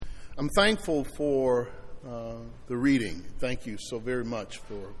I'm thankful for the reading. Thank you so very much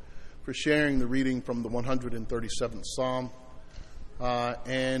for sharing the reading from the 137th Psalm. I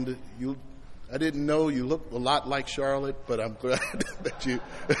didn't know you looked a lot like Charlotte, but I'm glad that you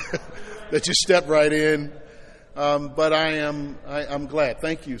that you stepped right in. But I'm glad.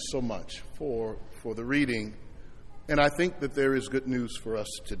 Thank you so much for the reading. And I think that there is good news for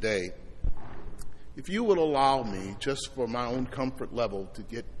us today. If you would allow me, just for my own comfort level, to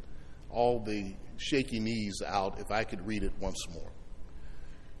get all the shaky knees out, if I could read it once more.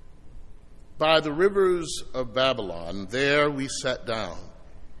 By the rivers of Babylon, there we sat down.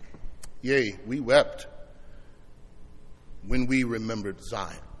 Yea, we wept when we remembered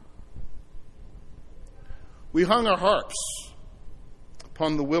Zion. We hung our harps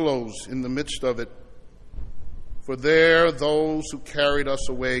upon the willows in the midst of it, for there those who carried us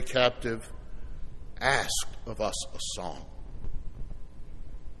away captive asked of us a song.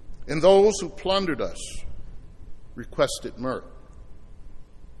 And those who plundered us requested mirth,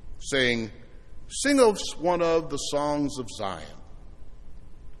 saying, "Sing us one of the songs of Zion."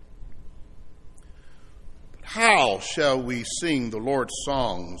 But how shall we sing the Lord's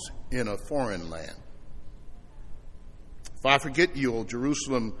songs in a foreign land? If I forget you, O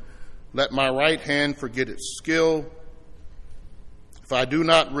Jerusalem, let my right hand forget its skill. If I do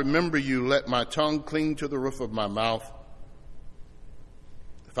not remember you, let my tongue cling to the roof of my mouth.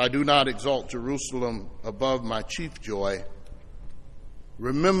 If I do not exalt Jerusalem above my chief joy,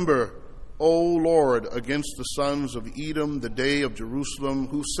 remember, O Lord, against the sons of Edom the day of Jerusalem,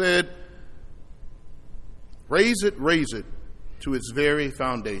 who said, raise it to its very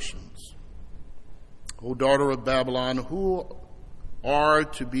foundations. O daughter of Babylon, who are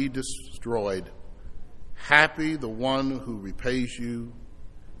to be destroyed, happy the one who repays you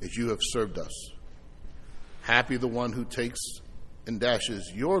as you have served us. Happy the one who takes and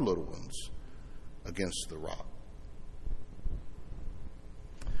dashes your little ones against the rock.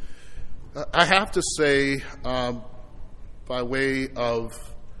 I have to say, by way of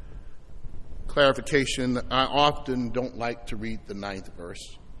clarification, I often don't like to read the 9th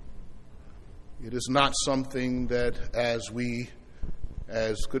verse. It is not something that as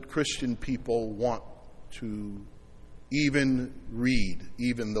good Christian people, want to even read,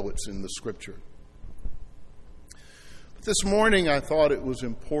 even though it's in the Scripture. But this morning I thought it was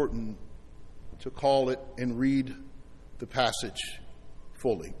important to call it and read the passage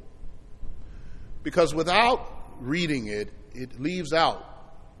fully. Because without reading it, it leaves out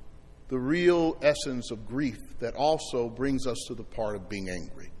the real essence of grief that also brings us to the part of being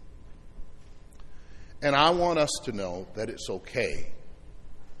angry. And I want us to know that it's okay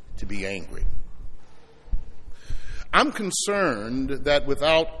to be angry. I'm concerned that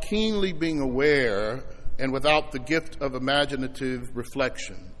without keenly being aware and without the gift of imaginative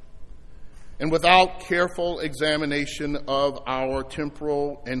reflection and without careful examination of our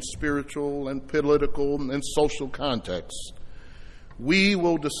temporal and spiritual and political and social contexts, we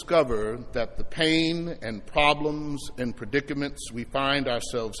will discover that the pain and problems and predicaments we find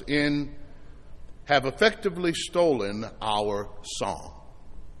ourselves in have effectively stolen our song.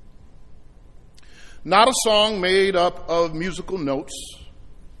 Not a song made up of musical notes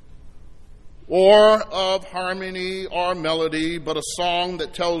or of harmony or melody, but a song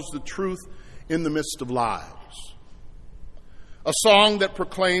that tells the truth in the midst of lies. A song that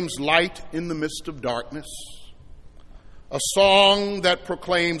proclaims light in the midst of darkness. A song that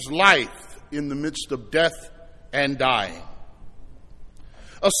proclaims life in the midst of death and dying.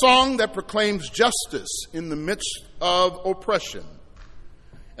 A song that proclaims justice in the midst of oppression.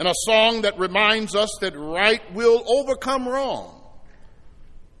 And a song that reminds us that right will overcome wrong.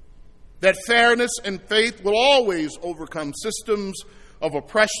 That fairness and faith will always overcome systems of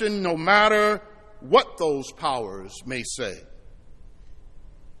oppression, no matter what those powers may say.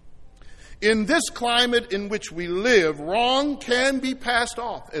 In this climate in which we live, wrong can be passed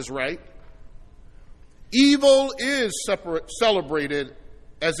off as right. Evil is celebrated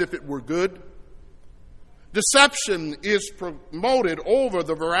as if it were good. Deception is promoted over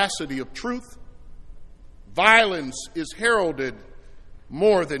the veracity of truth. Violence is heralded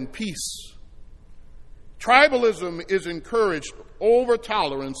more than peace. Tribalism is encouraged over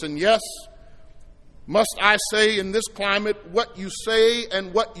tolerance. And yes, must I say, in this climate, what you say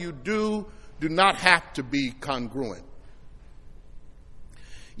and what you do not have to be congruent.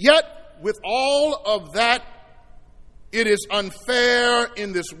 Yet, with all of that, it is unfair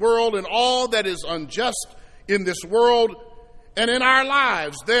in this world, and all that is unjust in this world and in our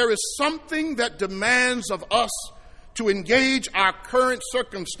lives. There is something that demands of us to engage our current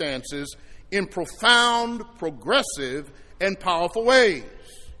circumstances in profound, progressive, and powerful ways.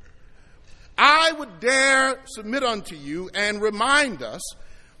 I would dare submit unto you and remind us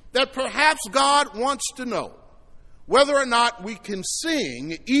that perhaps God wants to know whether or not we can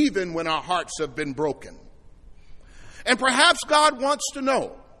sing even when our hearts have been broken. And perhaps God wants to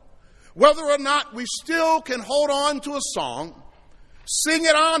know whether or not we still can hold on to a song, sing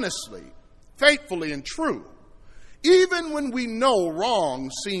it honestly, faithfully, and true, even when we know wrong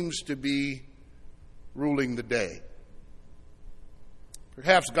seems to be ruling the day.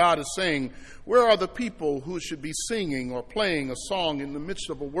 Perhaps God is saying, where are the people who should be singing or playing a song in the midst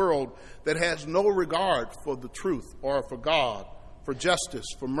of a world that has no regard for the truth or for God, for justice,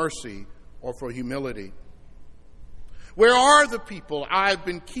 for mercy, or for humility? Where are the people I've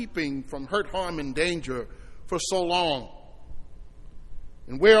been keeping from hurt, harm, and danger for so long?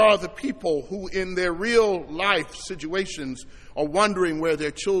 And where are the people who in their real life situations are wondering where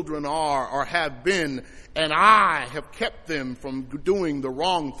their children are or have been, and I have kept them from doing the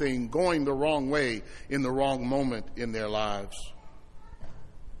wrong thing, going the wrong way in the wrong moment in their lives?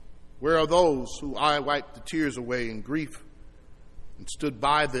 Where are those who I wiped the tears away in grief and stood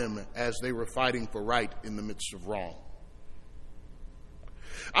by them as they were fighting for right in the midst of wrong?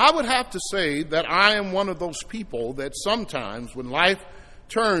 I would have to say that I am one of those people that sometimes when life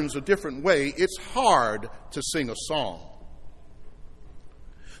turns a different way, it's hard to sing a song.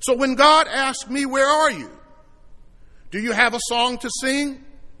 So when God asks me, where are you? Do you have a song to sing?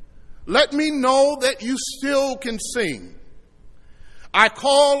 Let me know that you still can sing. I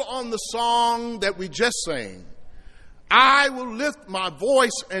call on the song that we just sang. I will lift my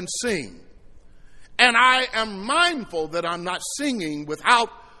voice and sing. And I am mindful that I'm not singing without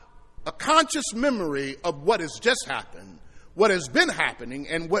a conscious memory of what has just happened, what has been happening,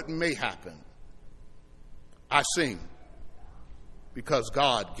 and what may happen. I sing because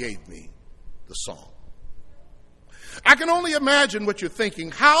God gave me the song. I can only imagine what you're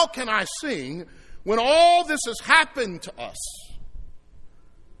thinking. How can I sing when all this has happened to us?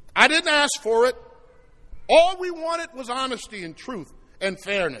 I didn't ask for it. All we wanted was honesty and truth and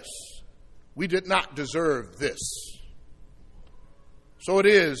fairness. We did not deserve this. So it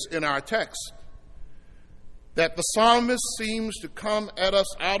is in our text that the psalmist seems to come at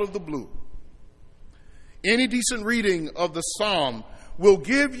us out of the blue. Any decent reading of the psalm will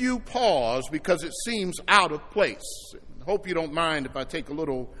give you pause because it seems out of place. I hope you don't mind if I take a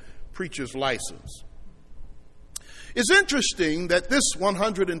little preacher's license. It's interesting that this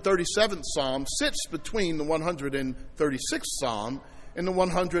 137th psalm sits between the 136th psalm and the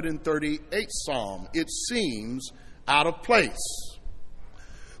 138th psalm. It seems out of place.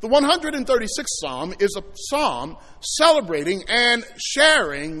 The 136th psalm is a psalm celebrating and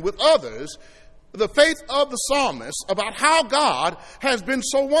sharing with others the faith of the psalmist about how God has been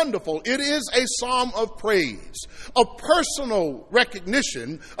so wonderful. It is a psalm of praise, of personal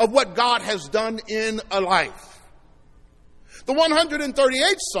recognition of what God has done in a life. The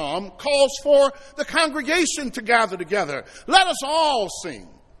 138th psalm calls for the congregation to gather together. Let us all sing.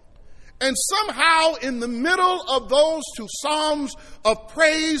 And somehow in the middle of those two psalms of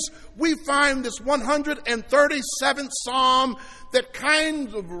praise, we find this 137th psalm that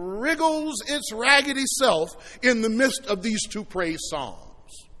kind of wriggles its raggedy self in the midst of these two praise psalms.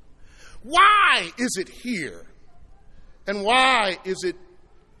 Why is it here? And why is it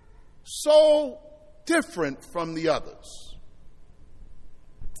so different from the others?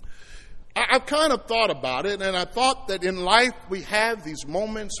 I've kind of thought about it, and I thought that in life we have these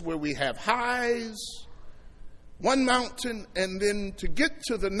moments where we have highs, one mountain, and then to get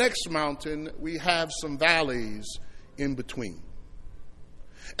to the next mountain, we have some valleys in between.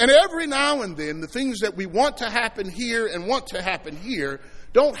 And every now and then, the things that we want to happen here and want to happen here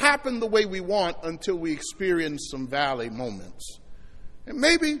don't happen the way we want until we experience some valley moments. And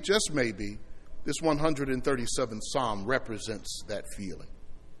maybe, just maybe, this 137th Psalm represents that feeling.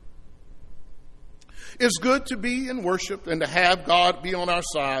 It's good to be in worship and to have God be on our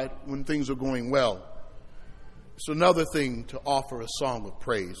side when things are going well. It's another thing to offer a song of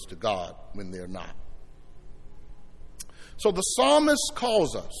praise to God when they're not. So the psalmist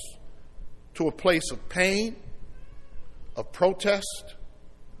calls us to a place of pain, of protest,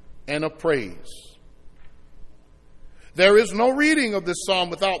 and of praise. There is no reading of this psalm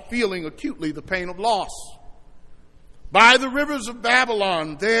without feeling acutely the pain of loss. By the rivers of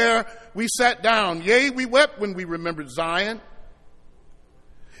Babylon, there we sat down. Yea, we wept when we remembered Zion.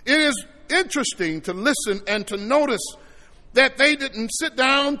 It is interesting to listen and to notice that they didn't sit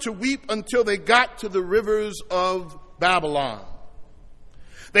down to weep until they got to the rivers of Babylon.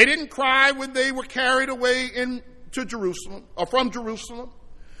 They didn't cry when they were carried away into Jerusalem or from Jerusalem.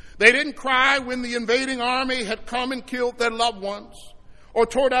 They didn't cry when the invading army had come and killed their loved ones, or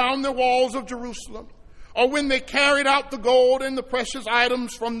tore down the walls of Jerusalem, or when they carried out the gold and the precious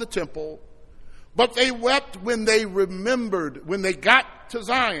items from the temple. But they wept when they remembered, when they got to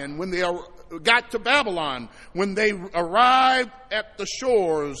Zion, when they got to Babylon, when they arrived at the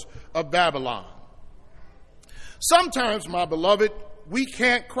shores of Babylon. Sometimes, my beloved, we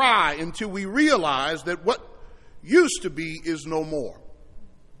can't cry until we realize that what used to be is no more.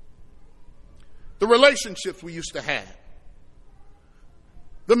 The relationships we used to have,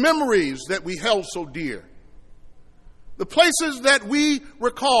 the memories that we held so dear, the places that we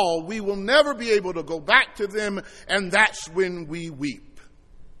recall, we will never be able to go back to them, and that's when we weep.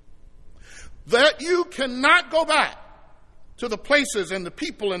 That you cannot go back to the places and the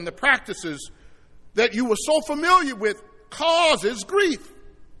people and the practices that you were so familiar with causes grief.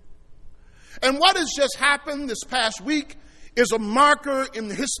 And what has just happened this past week is a marker in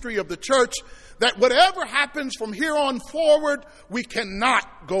the history of the church that whatever happens from here on forward, we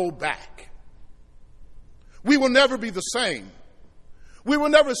cannot go back. We will never be the same. We will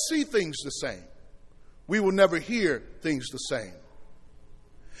never see things the same. We will never hear things the same.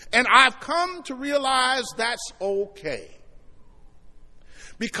 And I've come to realize that's okay.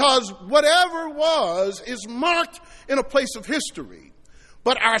 Because whatever was is marked in a place of history.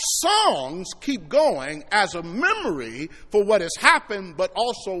 But our songs keep going as a memory for what has happened, but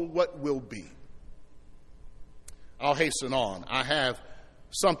also what will be. I'll hasten on. I have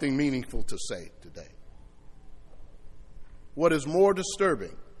something meaningful to say today. What is more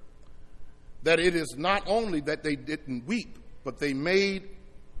disturbing, that it is not only that they didn't weep, but they made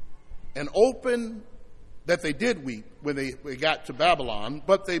an open, that they did weep when they got to Babylon,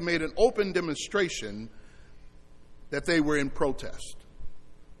 but they made an open demonstration that they were in protest.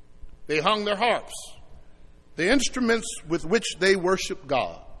 They hung their harps, the instruments with which they worship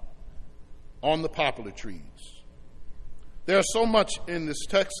God, on the poplar trees. There's so much in this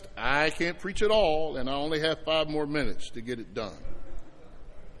text, I can't preach it all, and I only have 5 more minutes to get it done.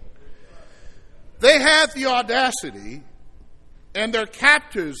 They had the audacity, and their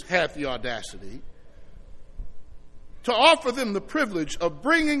captors had the audacity, to offer them the privilege of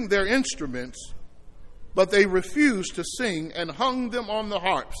bringing their instruments, but they refused to sing and hung them on the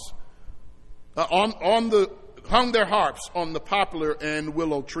harps, hung their harps on the poplar and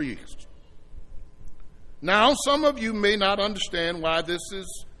willow trees. Now, some of you may not understand why this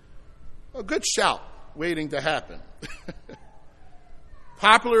is a good shout waiting to happen.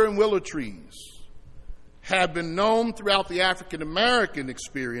 Poplar and willow trees have been known throughout the African American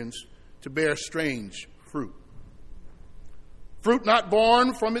experience to bear strange fruit. Fruit not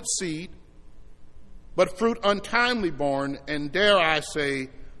born from its seed, but fruit untimely born, and dare I say,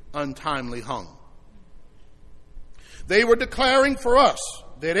 untimely hung. They were declaring for us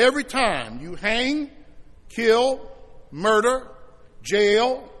that every time you hang, kill, murder,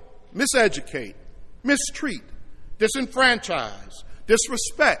 jail, miseducate, mistreat, disenfranchise,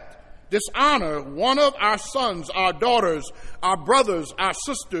 disrespect, dishonor one of our sons, our daughters, our brothers, our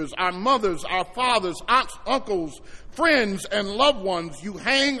sisters, our mothers, our fathers, aunts, uncles, friends, and loved ones, you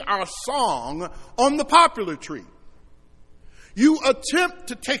hang our song on the poplar tree. You attempt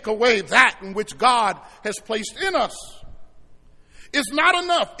to take away that in which God has placed in us. It's not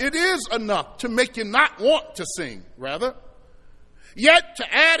enough. It is enough to make you not want to sing, rather. Yet,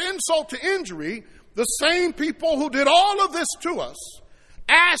 to add insult to injury, the same people who did all of this to us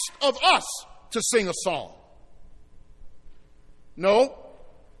asked of us to sing a song. No.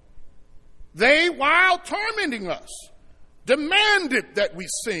 They, while tormenting us, demanded that we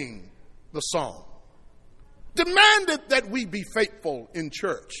sing the song. Demanded that we be faithful in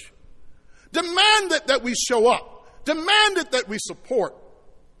church. Demanded that we show up. Demanded that we support,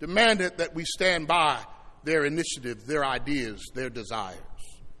 demanded that we stand by their initiative, their ideas, their desires,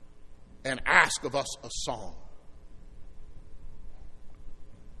 and ask of us a song.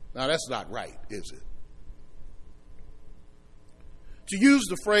 Now, that's not right, is it? To use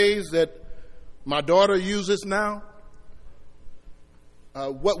the phrase that my daughter uses now,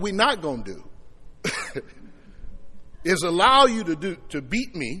 what we're not going to do is allow you to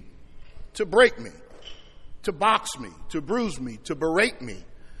beat me, to break me, to box me, to bruise me, to berate me,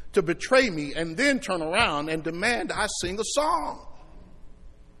 to betray me, and then turn around and demand I sing a song.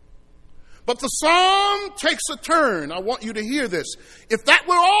 But the song takes a turn. I want you to hear this. If that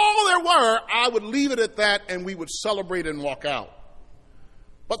were all there were, I would leave it at that and we would celebrate and walk out.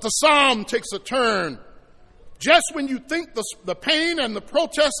 But the psalm takes a turn just when you think the pain and the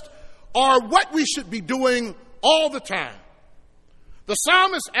protest are what we should be doing all the time. The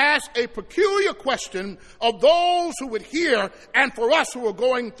psalmist asks a peculiar question of those who would hear and for us who are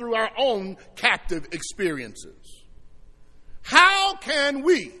going through our own captive experiences. How can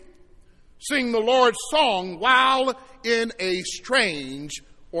we sing the Lord's song while in a strange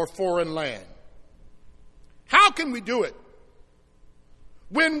or foreign land? How can we do it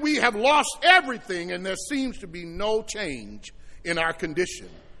when we have lost everything and there seems to be no change in our condition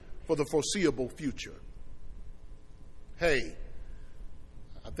for the foreseeable future? Hey,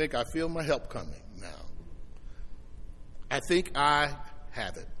 I think I feel my help coming now. I think I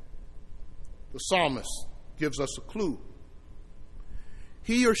have it. The psalmist gives us a clue.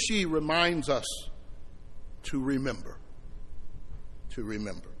 He or she reminds us to remember. To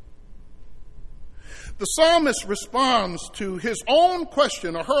remember. The psalmist responds to his own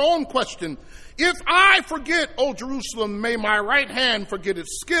question or her own question. If I forget, O Jerusalem, may my right hand forget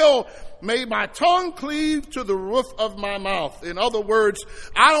its skill. May my tongue cleave to the roof of my mouth. In other words,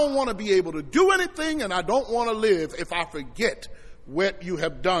 I don't want to be able to do anything, and I don't want to live if I forget what you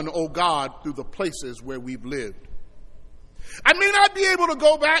have done, O God, through the places where we've lived. I may not be able to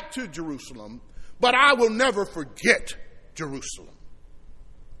go back to Jerusalem, but I will never forget Jerusalem.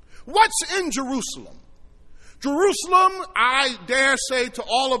 What's in Jerusalem? Jerusalem, I dare say to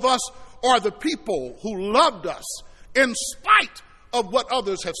all of us, are the people who loved us in spite of what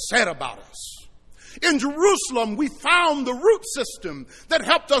others have said about us. In Jerusalem, we found the root system that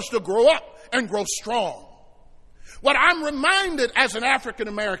helped us to grow up and grow strong. What I'm reminded as an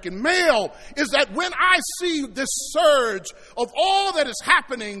African-American male is that when I see this surge of all that is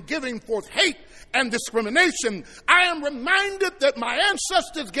happening, giving forth hate and discrimination, I am reminded that my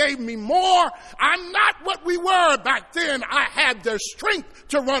ancestors gave me more. I'm not what we were back then. I had their strength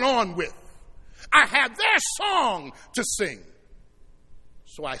to run on with. I had their song to sing.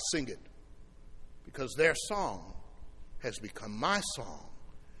 So I sing it because their song has become my song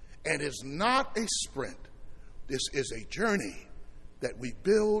and is not a sprint. This is a journey that we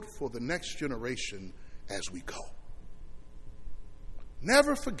build for the next generation as we go.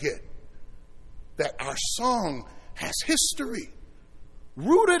 Never forget that our song has history,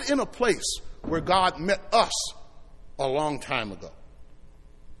 rooted in a place where God met us a long time ago.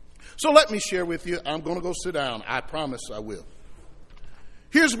 So let me share with you. I'm going to go sit down. I promise I will.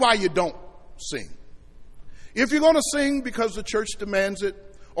 Here's why you don't sing. If you're going to sing because the church demands it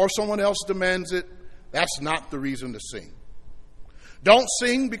or someone else demands it, that's not the reason to sing. Don't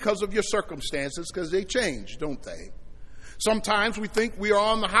sing because of your circumstances, because they change, don't they? Sometimes we think we are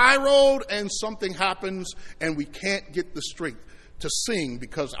on the high road and something happens and we can't get the strength to sing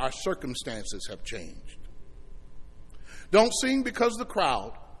because our circumstances have changed. Don't sing because of the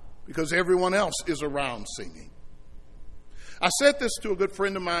crowd, because everyone else is around singing. I said this to a good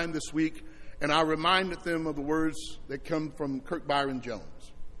friend of mine this week, and I reminded them of the words that come from Kirk Byron Jones.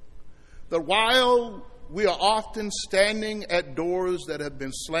 That while we are often standing at doors that have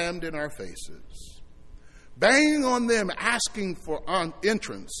been slammed in our faces, banging on them, asking for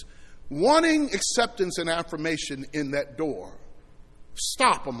entrance, wanting acceptance and affirmation in that door,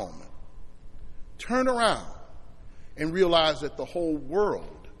 stop a moment, turn around, and realize that the whole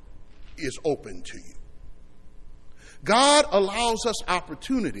world is open to you. God allows us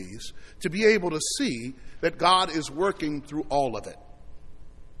opportunities to be able to see that God is working through all of it.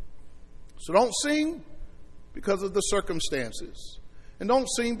 So don't sing because of the circumstances. And don't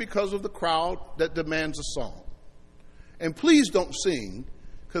sing because of the crowd that demands a song. And please don't sing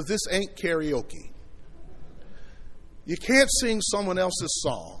because this ain't karaoke. You can't sing someone else's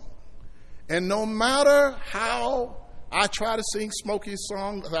song. And no matter how I try to sing Smokey's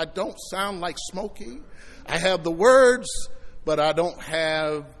song, I don't sound like Smokey. I have the words, but I don't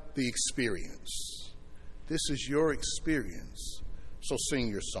have the experience. This is your experience, so sing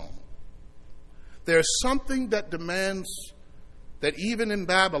your song. There's something that demands that even in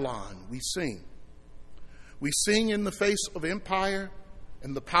Babylon we sing. We sing in the face of empire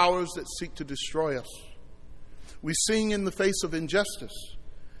and the powers that seek to destroy us. We sing in the face of injustice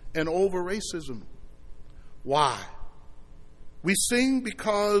and over racism. Why? We sing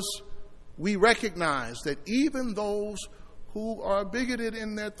because we recognize that even those who are bigoted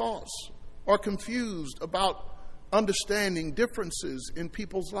in their thoughts or confused about understanding differences in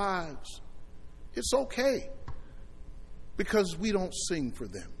people's lives, it's okay because we don't sing for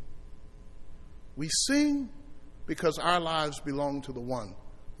them. We sing because our lives belong to the one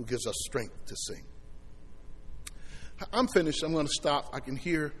who gives us strength to sing. I'm finished. I'm going to stop. I can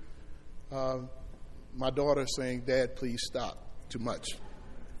hear my daughter saying, "Dad, please stop. Too much."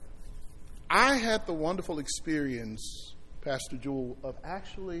 I had the wonderful experience, Pastor Jewel, of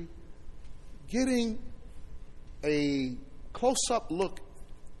actually getting a close-up look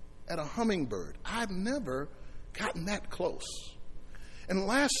at a hummingbird. I've never gotten that close. And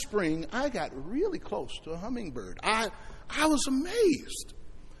last spring, I got really close to a hummingbird. I I was amazed.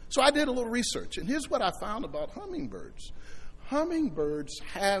 So I did a little research, and here's what I found about hummingbirds. Hummingbirds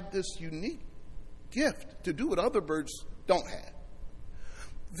have this unique gift to do what other birds don't have.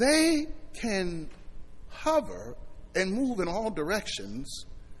 They can hover and move in all directions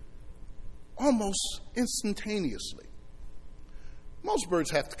almost instantaneously. Most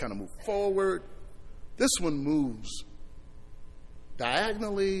birds have to kind of move forward. This one moves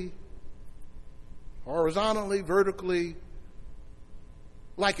diagonally, horizontally, vertically,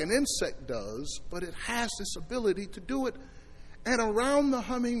 like an insect does, but it has this ability to do it. And around the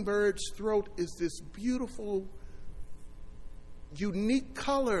hummingbird's throat is this beautiful, unique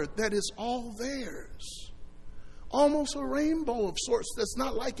color that is all theirs. Almost a rainbow of sorts that's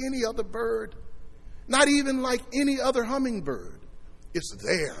not like any other bird, not even like any other hummingbird. It's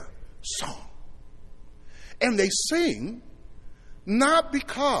their song. And they sing not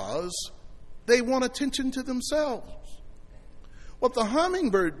because they want attention to themselves. What the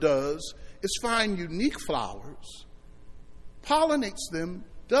hummingbird does is find unique flowers, pollinates them,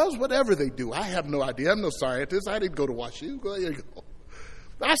 does whatever they do. I have no idea. I'm no scientist. I didn't go to WashU. There you go.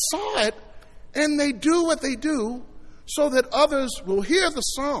 I saw it, and they do what they do so that others will hear the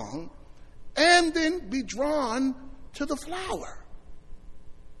song and then be drawn to the flower.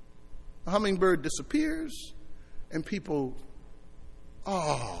 The hummingbird disappears, and people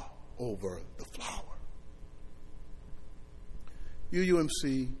awe over the flower.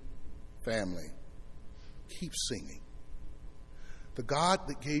 UUMC family, keep singing. The God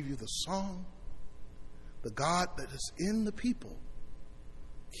that gave you the song, the God that is in the people,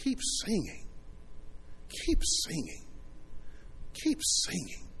 keep singing. Keep singing. Keep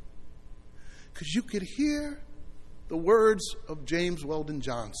singing. Because you could hear the words of James Weldon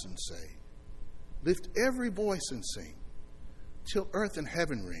Johnson say, lift every voice and sing, till earth and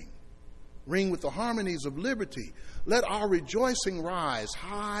heaven ring. Ring with the harmonies of liberty. Let our rejoicing rise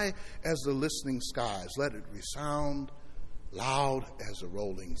high as the listening skies. Let it resound loud as a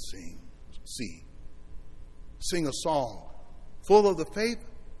rolling sea. Sing a song full of the faith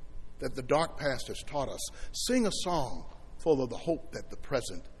that the dark past has taught us. Sing a song full of the hope that the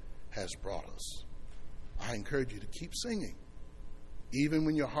present has brought us. I encourage you to keep singing. Even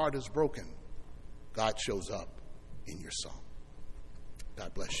when your heart is broken, God shows up in your song.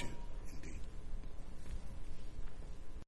 God bless you.